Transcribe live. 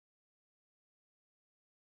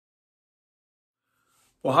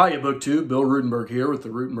Well, hiya, BookTube. Bill Ruttenberg here with the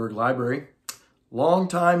Ruttenberg Library. Long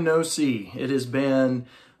time no see. It has been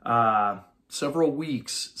several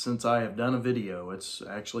weeks since I have done a video. It's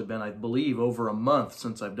actually been, I believe, over a month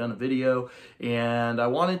since I've done a video, and I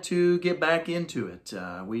wanted to get back into it.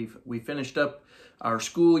 We finished up our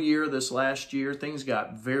school year this last year. Things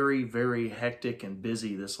got very, very hectic and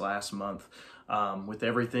busy this last month. With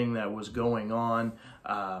everything that was going on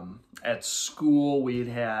at school.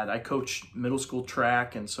 I coached middle school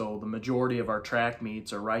track, and so the majority of our track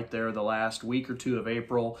meets are right there the last week or two of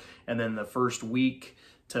April, and then the first week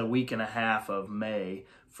to week and a half of May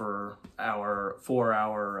for our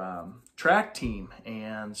track team.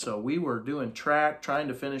 And so we were doing track, trying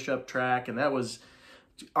to finish up track, and that was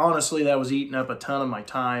eating up a ton of my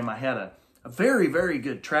time. I had a very, very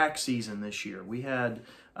good track season this year. We had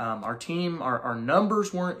our team, our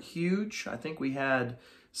numbers weren't huge. I think we had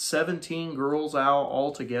 17 girls out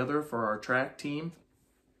altogether for our track team.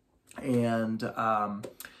 And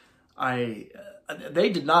they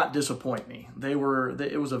did not disappoint me.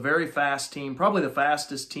 It was a very fast team, probably the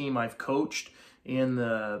fastest team I've coached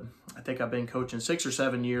I think I've been coaching 6 or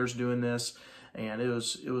 7 years doing this. And it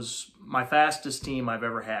was my fastest team I've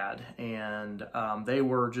ever had. And they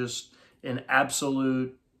were just an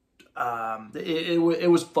absolute, it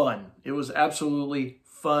was fun. It was absolutely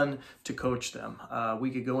fun to coach them.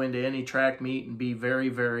 We could go into any track meet and be very,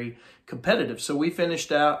 very competitive. So we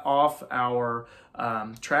finished off our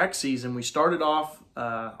track season. We started off,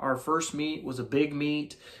 our first meet was a big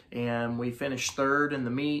meet, and we finished third in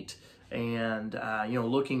the meet. And,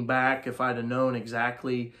 looking back, if I'd have known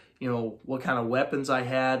exactly, what kind of weapons I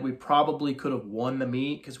had, we probably could have won the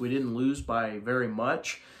meet because we didn't lose by very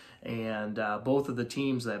much. And both of the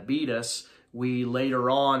teams that beat us, we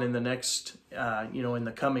later on in the next, in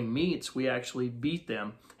the coming meets, we actually beat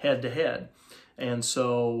them head to head. And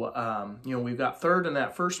so, we got third in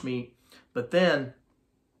that first meet, but then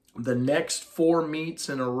the next 4 meets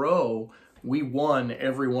in a row, we won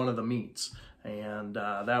every one of the meets. And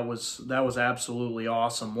that was absolutely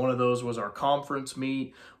awesome. One of those was our conference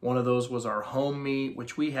meet. One of those was our home meet,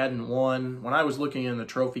 which we hadn't won. When I was looking in the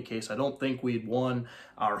trophy case, I don't think we'd won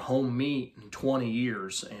our home meet in 20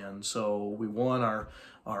 years. And so we won our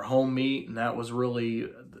home meet, and that was really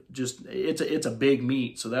just, it's a big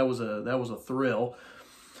meet. So that was a thrill.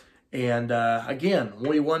 And again,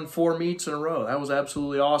 we won 4 meets in a row. That was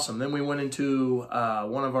absolutely awesome. Then we went into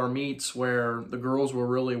one of our meets where the girls were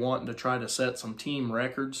really wanting to try to set some team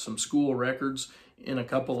records, some school records in a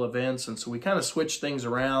couple events. And so we kind of switched things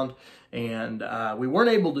around, and we weren't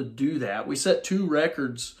able to do that. We set 2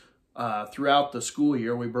 records throughout the school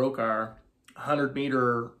year. We broke our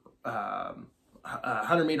 100-meter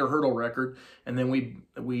hurdle record, and then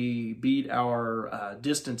we beat our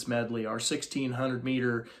distance medley, our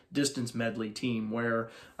 1,600-meter distance medley team, where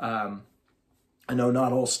I know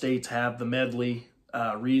not all states have the medley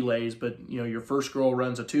relays, but your first girl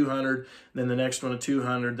runs a 200, then the next one a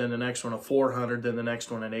 200, then the next one a 400, then the next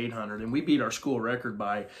one an 800, and we beat our school record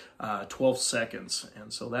by 12 seconds,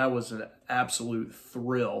 and so that was an absolute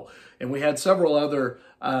thrill. And we had several other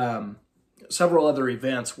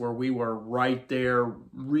events where we were right there,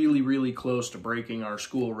 really, really close to breaking our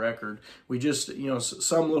school record. We just,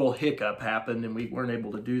 some little hiccup happened and we weren't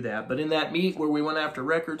able to do that. But in that meet where we went after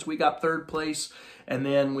records, we got 3rd place. And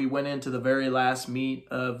then we went into the very last meet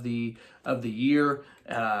of the year,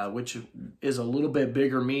 which is a little bit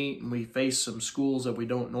bigger meet. And we faced some schools that we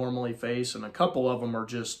don't normally face. And a couple of them are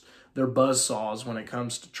just, they're buzzsaws when it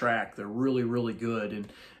comes to track. They're really, really good.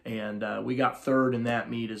 And we got 3rd in that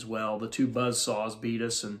meet as well. The 2 buzzsaws beat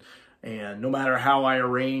us, and no matter how I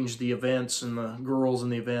arranged the events and the girls in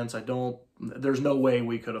the events, there's no way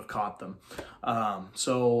we could have caught them.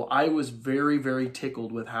 So I was very, very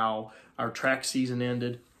tickled with how our track season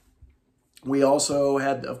ended. We also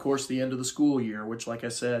had, of course, the end of the school year, which, like I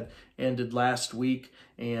said, ended last week.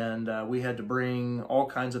 And we had to bring all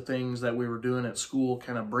kinds of things that we were doing at school,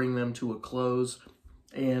 kind of bring them to a close.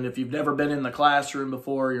 And if you've never been in the classroom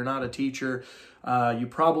before, you're not a teacher, you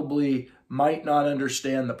probably might not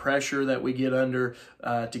understand the pressure that we get under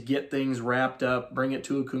to get things wrapped up, bring it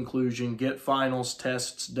to a conclusion, get finals,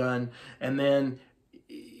 tests done, and then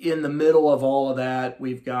in the middle of all of that,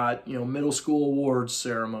 we've got, middle school awards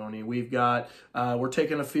ceremony. We've got, we're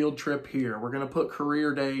taking a field trip here. We're going to put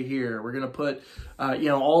career day here. We're going to put,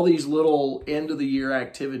 all these little end of the year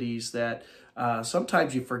activities that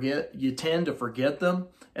sometimes you tend to forget them,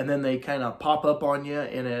 and then they kind of pop up on you,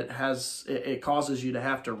 and it causes you to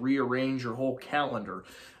have to rearrange your whole calendar.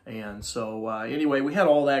 And so anyway, we had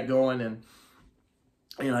all that going, and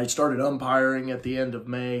and I started umpiring at the end of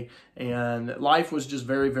May, and life was just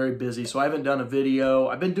very, very busy. So I haven't done a video.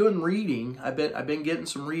 I've been doing reading. I've been getting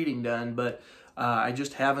some reading done, but I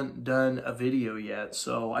just haven't done a video yet.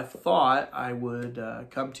 So I thought I would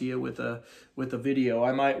come to you with a video.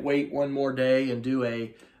 I might wait one more day and do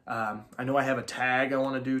a. I know I have a tag I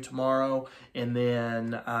want to do tomorrow, and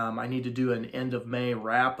then I need to do an end of May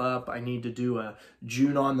wrap up. I need to do a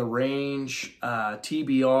June on the Range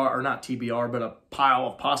TBR, or not TBR, but a pile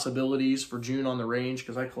of possibilities for June on the Range,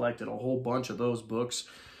 because I collected a whole bunch of those books.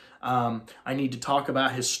 I need to talk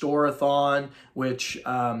about Historathon, which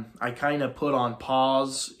I kind of put on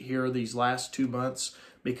pause here these last 2 months,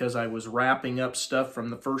 because I was wrapping up stuff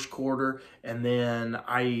from the first quarter, and then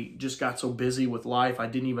I just got so busy with life. I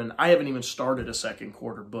haven't even started a second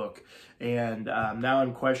quarter book, and now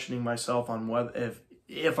I'm questioning myself on whether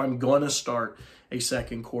if I'm going to start a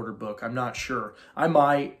second quarter book. I'm not sure. I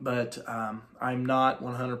might, but I'm not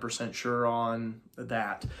 100% sure on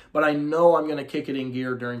that. But I know I'm going to kick it in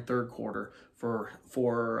gear during third quarter for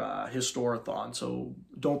Historathon. So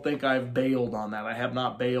don't think I've bailed on that. I have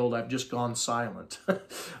not bailed. I've just gone silent.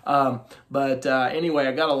 But anyway,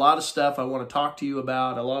 I got a lot of stuff I want to talk to you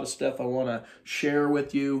about, a lot of stuff I want to share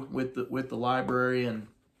with you with the library, and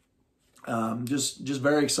just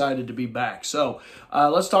very excited to be back. So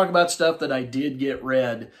let's talk about stuff that I did get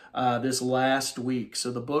read this last week.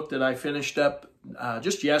 So the book that I finished up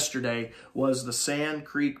just yesterday was The Sand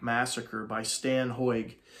Creek Massacre by Stan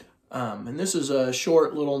Hoig. And this is a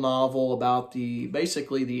short little novel about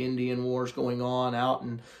basically the Indian Wars going on out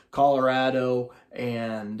in Colorado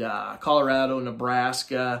and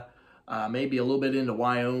Nebraska, maybe a little bit into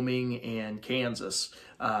Wyoming and Kansas.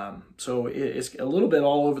 So it's a little bit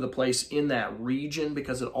all over the place in that region,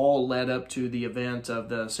 because it all led up to the event of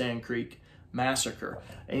the Sand Creek Massacre.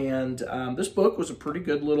 And this book was a pretty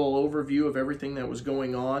good little overview of everything that was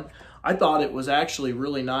going on. I thought it was actually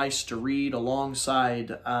really nice to read alongside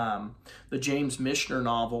the James Michener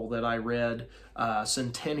novel that I read,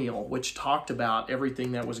 Centennial, which talked about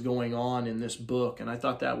everything that was going on in this book. And I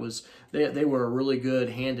thought that was, they were a really good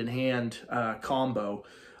hand-in-hand combo.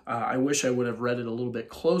 I wish I would have read it a little bit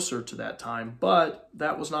closer to that time, but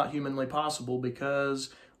that was not humanly possible because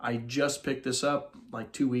I just picked this up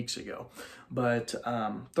like 2 weeks ago. But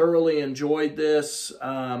thoroughly enjoyed this.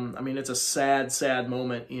 I mean, it's a sad, sad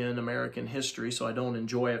moment in American history, so I don't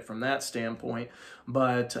enjoy it from that standpoint.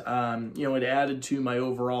 But, you know, it added to my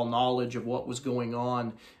overall knowledge of what was going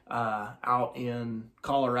on out in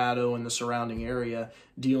Colorado and the surrounding area,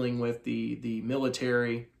 dealing with the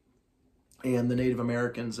military and the Native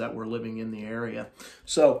Americans that were living in the area.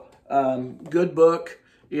 So, good book.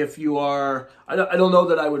 If you are, I don't know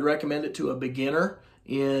that I would recommend it to a beginner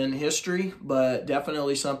in history, but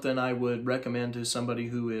definitely something I would recommend to somebody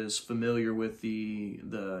who is familiar with the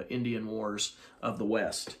Indian Wars of the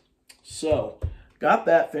West. So, got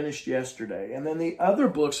that finished yesterday. And then the other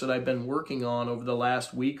books that I've been working on over the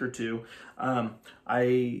last week or two,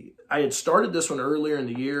 I had started this one earlier in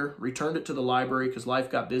the year, returned it to the library because life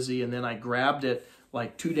got busy, and then I grabbed it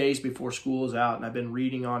like 2 days before school is out, and I've been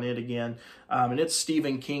reading on it again. And it's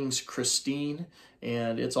Stephen King's Christine,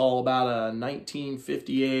 and it's all about a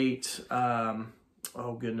 1958, oh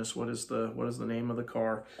goodness, what is the name of the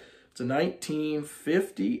car? It's a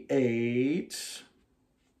 1958,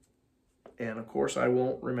 and of course I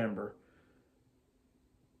won't remember.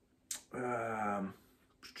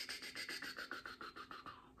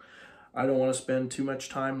 I don't want to spend too much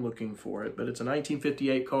time looking for it, but it's a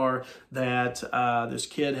 1958 car that this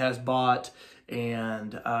kid has bought,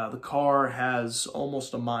 and the car has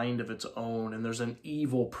almost a mind of its own, and there's an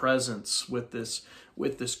evil presence with this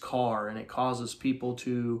car, and it causes people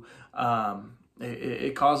to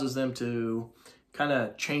it causes them to kind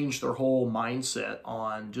of change their whole mindset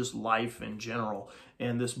on just life in general.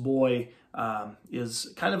 And this boy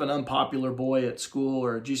is kind of an unpopular boy at school,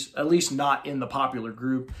 or just at least not in the popular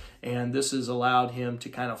group. And this has allowed him to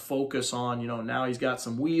kind of focus on, you know, now he's got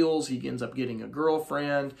some wheels, he ends up getting a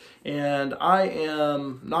girlfriend. And I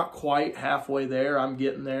am not quite halfway there, I'm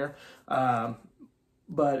getting there.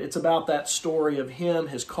 But it's about that story of him,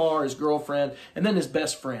 his car, his girlfriend, and then his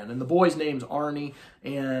best friend. And the boy's name's Arnie,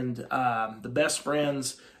 and the best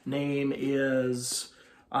friend's name is,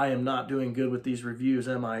 I am not doing good with these reviews,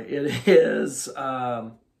 am I? It is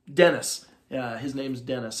Dennis. His name's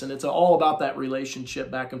Dennis. And it's all about that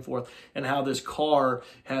relationship back and forth and how this car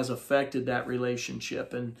has affected that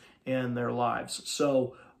relationship and their lives.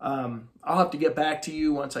 So I'll have to get back to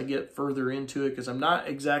you once I get further into it, because I'm not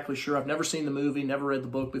exactly sure. I've never seen the movie, never read the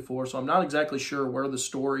book before, so I'm not exactly sure where the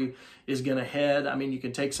story is going to head. I mean, you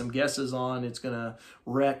can take some guesses on it's going to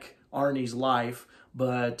wreck Arnie's life.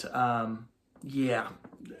 But yeah,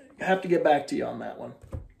 I have to get back to you on that one.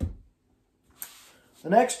 The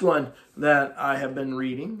next one that I have been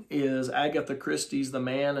reading is Agatha Christie's The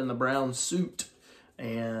Man in the Brown Suit.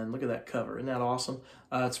 And look at that cover. Isn't that awesome?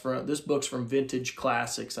 This book's from Vintage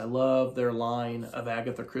Classics. I love their line of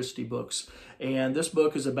Agatha Christie books. And this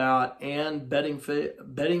book is about Anne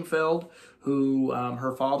Bedingfeld, who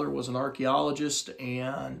her father was an archaeologist,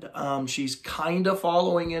 and she's kind of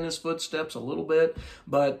following in his footsteps a little bit,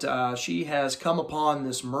 but she has come upon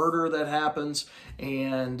this murder that happens,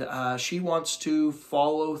 and she wants to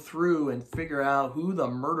follow through and figure out who the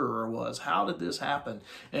murderer was. How did this happen?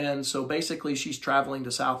 And so basically she's traveling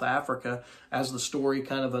to South Africa. As the story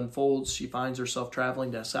kind of unfolds, she finds herself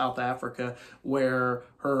traveling to South Africa, where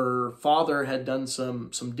her father had done some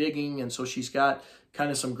digging, and so she's got kind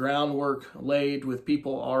of some groundwork laid with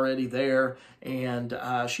people already there, and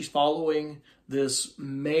she's following this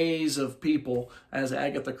maze of people, as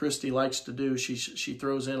Agatha Christie likes to do. She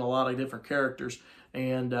throws in a lot of different characters,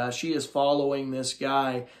 and she is following this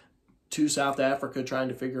guy to South Africa, trying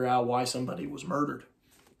to figure out why somebody was murdered.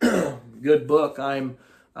 Good book. I'm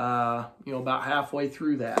about halfway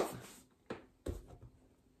through that.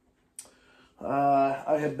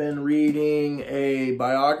 I have been reading a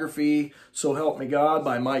biography, So Help Me God,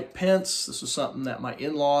 by Mike Pence. This is something that my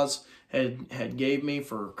in-laws had gave me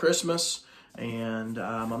for Christmas, and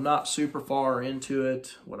I'm not super far into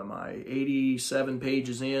it. What am I, 87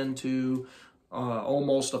 pages into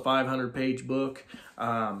almost a 500-page book,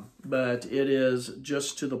 but it is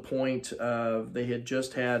just to the point of, they had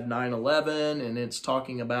just had 9/11, and it's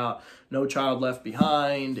talking about No Child Left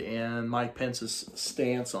Behind and Mike Pence's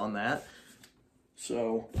stance on that.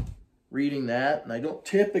 So, reading that, and I don't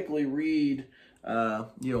typically read,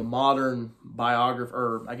 modern biography,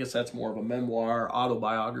 or I guess that's more of a memoir,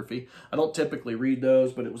 autobiography. I don't typically read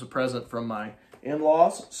those, but it was a present from my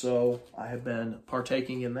in-laws, so I have been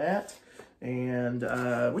partaking in that, and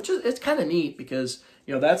it's kind of neat because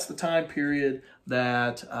that's the time period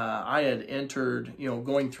that I had entered.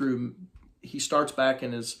 Going through, he starts back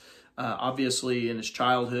in his obviously in his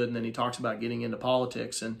childhood, and then he talks about getting into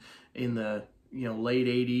politics, and in the late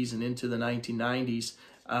 80s and into the 1990s,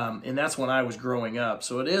 and that's when I was growing up.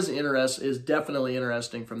 So it is definitely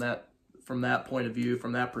interesting from that point of view,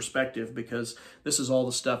 from that perspective, because this is all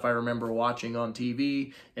the stuff I remember watching on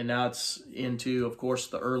TV, and now it's into, of course,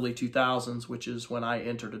 the early 2000s, which is when I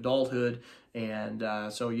entered adulthood, and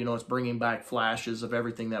so it's bringing back flashes of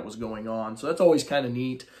everything that was going on. So that's always kind of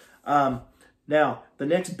neat. Now, the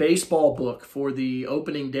next baseball book for the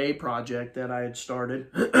opening day project that I had started,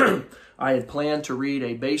 I had planned to read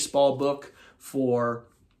a baseball book for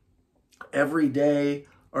every day,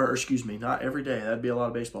 or excuse me, not every day, that'd be a lot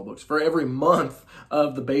of baseball books, for every month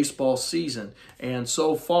of the baseball season. And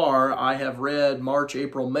so far, I have read March,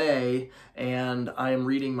 April, May, and I am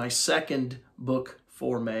reading my second book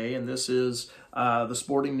for May, and this is the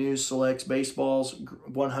Sporting News Selects Baseball's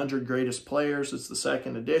 100 Greatest Players. It's the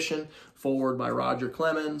second edition, forward by Roger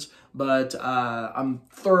Clemens, but I'm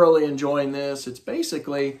thoroughly enjoying this. It's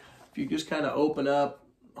basically, if you just kind of open up,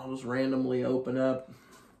 I'll just randomly open up.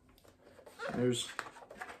 There's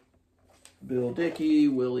Bill Dickey,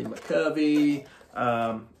 Willie McCovey.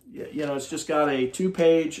 It's just got a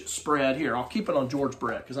 2-page spread here. I'll keep it on George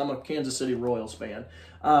Brett because I'm a Kansas City Royals fan.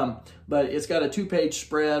 But it's got a 2-page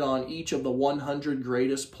spread on each of the 100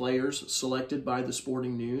 greatest players selected by the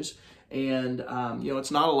Sporting News. And,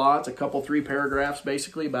 it's not a lot. It's a couple, 3 paragraphs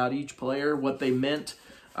basically about each player, what they meant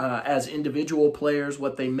as individual players,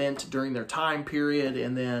 what they meant during their time period,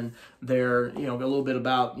 and then their, a little bit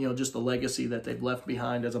about, just the legacy that they've left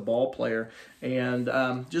behind as a ball player. And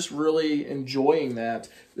just really enjoying that.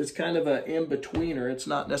 It's kind of an in-betweener. It's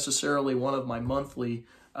not necessarily one of my monthly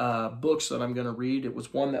books that I'm going to read. It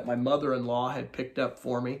was one that my mother-in-law had picked up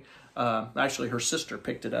for me. Actually, her sister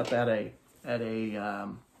picked it up at a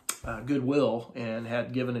Goodwill and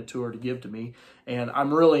had given it to her to give to me, and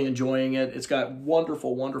I'm really enjoying it. It's got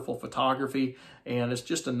wonderful, wonderful photography, and it's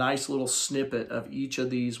just a nice little snippet of each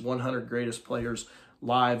of these 100 greatest players'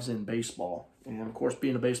 lives in baseball. And of course,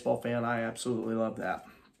 being a baseball fan, I absolutely love that.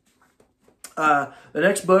 The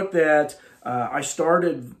next book that I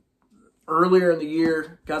started earlier in the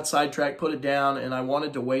year, got sidetracked, put it down, and I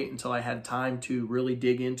wanted to wait until I had time to really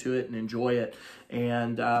dig into it and enjoy it.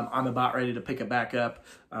 And I'm about ready to pick it back up.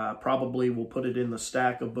 Probably will put it in the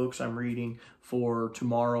stack of books I'm reading for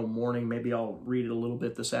tomorrow morning. Maybe I'll read it a little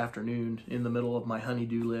bit this afternoon in the middle of my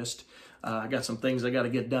honey-do list. I got some things I got to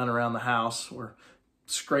get done around the house. We're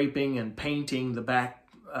scraping and painting the back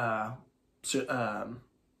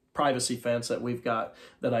privacy fence that we've got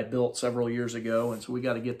that I built several years ago. And so we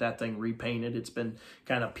got to get that thing repainted. It's been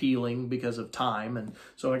kind of peeling because of time. And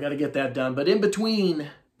so I got to get that done. But in between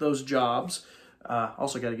those jobs,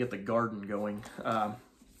 also got to get the garden going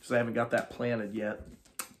because I haven't got that planted yet.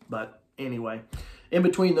 But anyway, in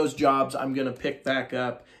between those jobs, I'm going to pick back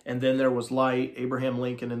up. And then there was Light, Abraham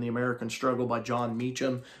Lincoln and the American Struggle by John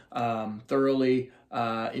Meacham. Thoroughly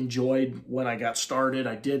enjoyed when I got started.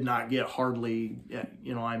 I did not get hardly,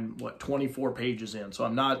 I'm 24 pages in. So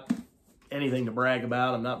I'm not anything to brag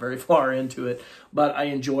about. I'm not very far into it, but I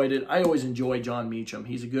enjoyed it. I always enjoy John Meacham.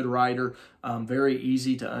 He's a good writer, very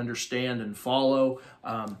easy to understand and follow.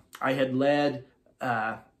 I had let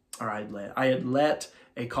a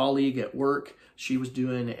colleague at work. She was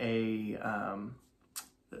doing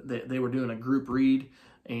they were doing a group read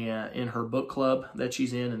and in her book club that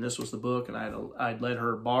she's in, and this was the book, and I'd let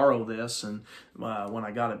her borrow this, and when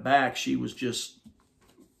I got it back, she was just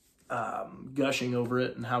gushing over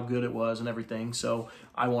it and how good it was and everything. So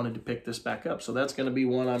I wanted to pick this back up. So that's going to be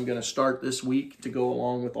one I'm going to start this week to go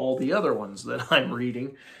along with all the other ones that I'm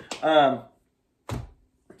reading. With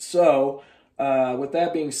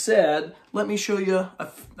that being said, let me show you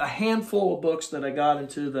a handful of books that I got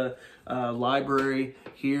into the library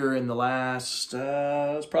here in the last,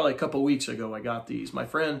 it's probably a couple weeks ago I got these. My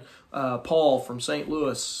friend Paul from St.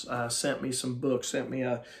 Louis sent me some books, sent me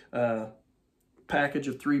a package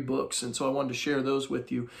of 3 books, and so I wanted to share those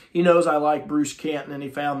with you. He knows I like Bruce Canton, and he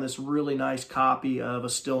found this really nice copy of A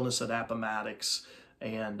Stillness at Appomattox,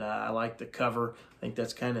 and I like the cover. I think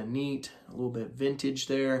that's kind of neat, a little bit vintage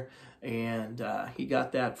there, and he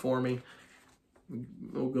got that for me.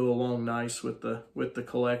 It'll go along nice with the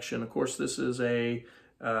collection. Of course, this is a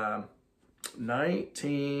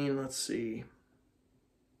let's see,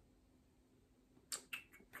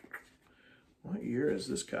 what year is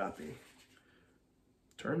this copy?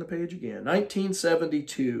 Turn the page again.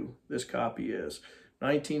 1972, this copy is.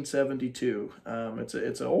 1972.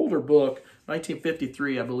 It's an older book.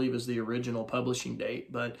 1953, I believe, is the original publishing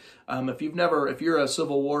date. But if you're a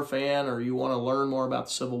Civil War fan or you want to learn more about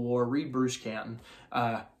the Civil War, read Bruce Canton.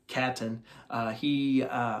 He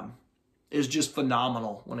is just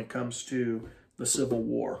phenomenal when it comes to the Civil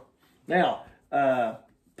War. Now,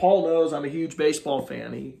 Paul knows I'm a huge baseball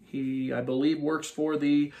fan. He I believe works for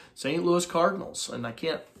the St. Louis Cardinals, and I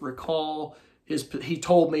can't recall he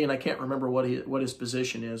told me, and I can't remember what his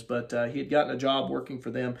position is, but he had gotten a job working for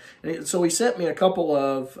them. And so he sent me a couple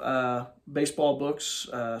of baseball books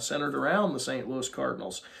centered around the St. Louis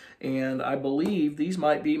Cardinals. And I believe these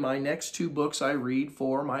might be my next 2 books I read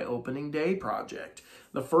for my opening day project.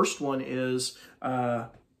 The first one is The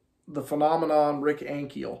Phenomenon, Rick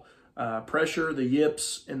Ankiel. Pressure, the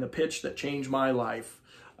Yips, and the Pitch That Changed My Life.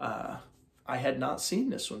 I had not seen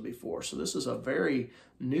this one before, so this is a very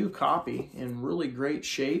new copy in really great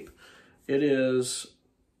shape. It is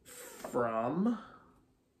from,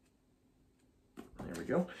 there we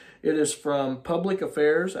go. It is from Public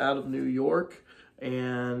Affairs out of New York,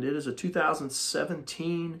 and it is a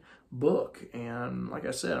 2017 book. And like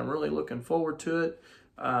I said, I'm really looking forward to it.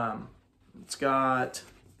 It's got,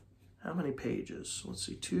 how many pages? Let's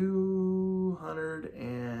see,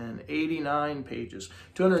 289 pages.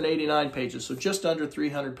 289 pages, so just under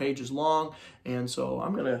 300 pages long. And so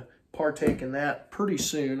I'm going to partake in that pretty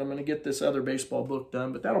soon. I'm going to get this other baseball book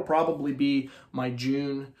done, but that'll probably be my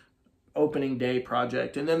June opening day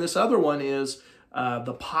project. And then this other one is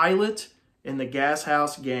The Pilot and the Gas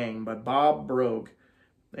House Gang by Bob Brogue.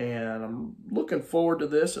 And I'm looking forward to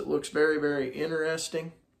this. It looks very, very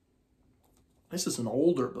interesting. This is an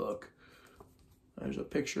older book. There's a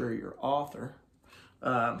picture of your author.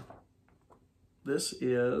 This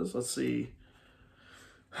is, let's see,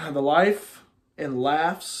 The Life and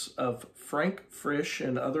Laughs of Frank Frisch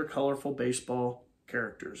and Other Colorful Baseball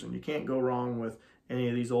Characters. And you can't go wrong with any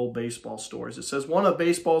of these old baseball stories. It says, one of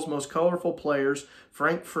baseball's most colorful players,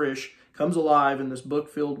 Frank Frisch, comes alive in this book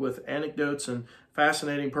filled with anecdotes and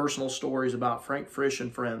fascinating personal stories about Frank Frisch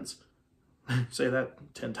and friends. Say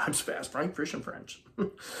that 10 times fast. Frank Frisch and friends.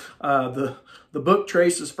 The book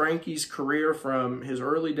traces Frankie's career from his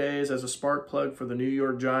early days as a spark plug for the New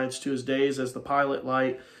York Giants to his days as the pilot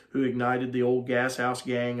light who ignited the old gas house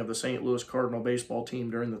gang of the St. Louis Cardinal baseball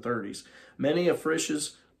team during the 30s. Many of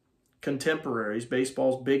Frisch's contemporaries,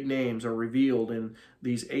 baseball's big names, are revealed in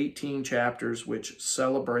these 18 chapters which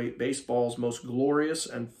celebrate baseball's most glorious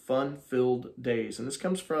and fun-filled days. And this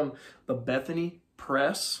comes from the Bethany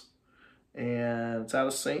Press, and it's out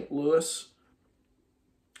of St. Louis,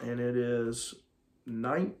 and it is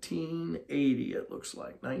 1980, it looks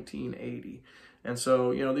like, 1980. And so,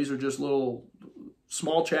 you know, these are just little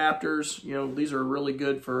small chapters. You know, these are really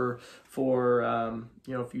good for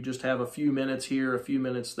you know, if you just have a few minutes here, a few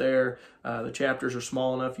minutes there. The chapters are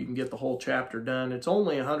small enough you can get the whole chapter done. It's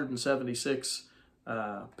only 176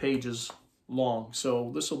 pages long,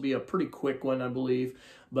 so this will be a pretty quick one, I believe.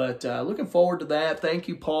 But looking forward to that. Thank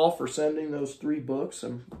you, Paul, for sending those 3 books.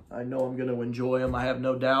 I know I'm going to enjoy them. I have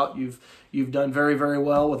no doubt. You've done very, very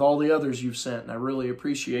well with all the others you've sent, and I really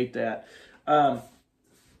appreciate that.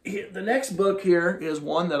 The next book here is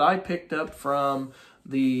one that I picked up from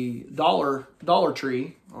the Dollar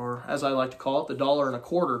Tree, or as I like to call it, the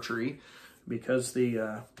 $1.25 Tree, because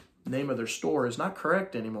the name of their store is not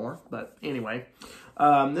correct anymore. But anyway,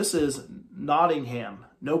 this is Nottingham,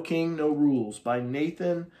 No King, No Rules by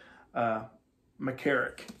Nathan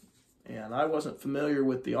McCarrick. And I wasn't familiar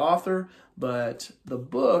with the author, but the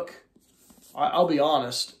book, I'll be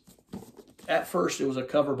honest, at first it was a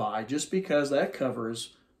cover buy, just because that cover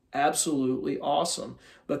is absolutely awesome.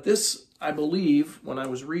 But this, I believe, when I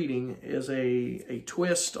was reading, is a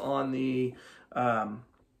twist on the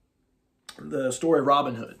story of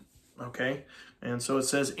Robin Hood. Okay, and so it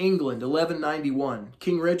says, England, 1191.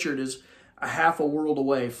 King Richard is a half a world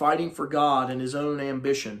away, fighting for God and his own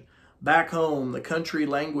ambition. Back home, the country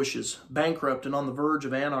languishes, bankrupt and on the verge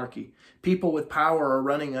of anarchy. People with power are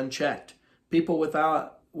running unchecked. People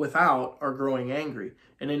without are growing angry.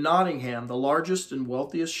 And in Nottingham, the largest and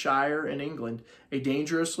wealthiest shire in England, a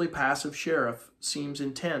dangerously passive sheriff seems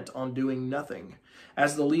intent on doing nothing.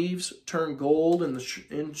 As the leaves turn gold in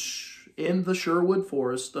the Sherwood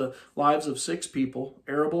forest, the lives of 6 people,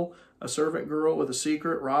 Arable, a servant girl with a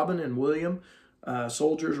secret, Robin and William,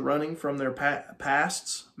 soldiers running from their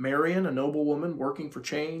pasts, Marion, a noblewoman working for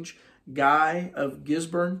change, Guy of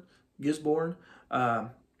Gisborne, a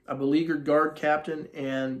beleaguered guard captain,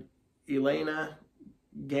 and Elena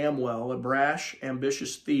Gamwell, a brash,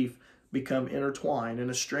 ambitious thief, become intertwined, and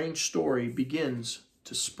a strange story begins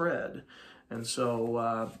to spread. And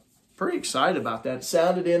so, pretty excited about that. It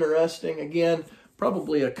sounded interesting. Again,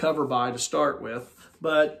 probably a cover buy to start with,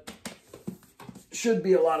 but should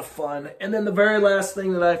be a lot of fun. And then the very last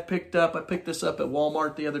thing that I've picked up, I picked this up at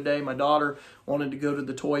Walmart the other day. My daughter wanted to go to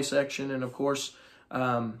the toy section, and of course,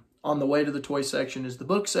 on the way to the toy section is the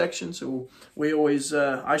book section. So we always,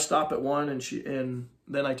 I stop at one, and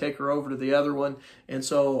then I take her over to the other one. And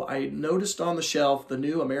so I noticed on the shelf the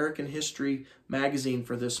new American History magazine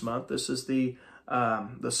for this month. This is the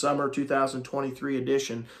summer 2023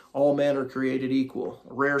 edition. All Men Are Created Equal.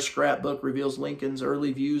 A rare scrapbook reveals Lincoln's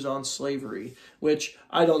early views on slavery, which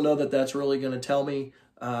I don't know that that's really going to tell me,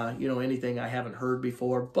 you know, anything I haven't heard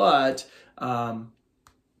before, but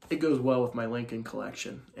it goes well with my Lincoln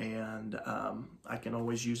collection, and I can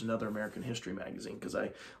always use another American History magazine because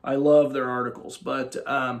I love their articles. But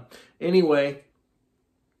anyway,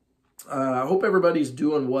 I hope everybody's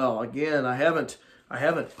doing well. Again, I haven't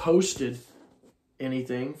posted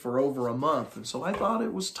anything for over a month, and so I thought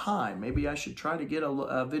it was time. Maybe I should try to get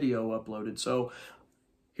a video uploaded. So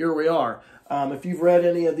here we are. If you've read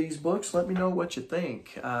any of these books, let me know what you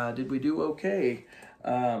think. Did we do okay?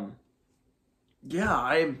 Yeah,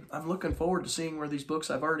 I'm looking forward to seeing where these books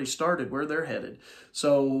I've already started, where they're headed.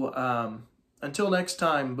 So until next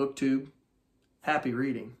time, BookTube, happy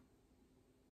reading.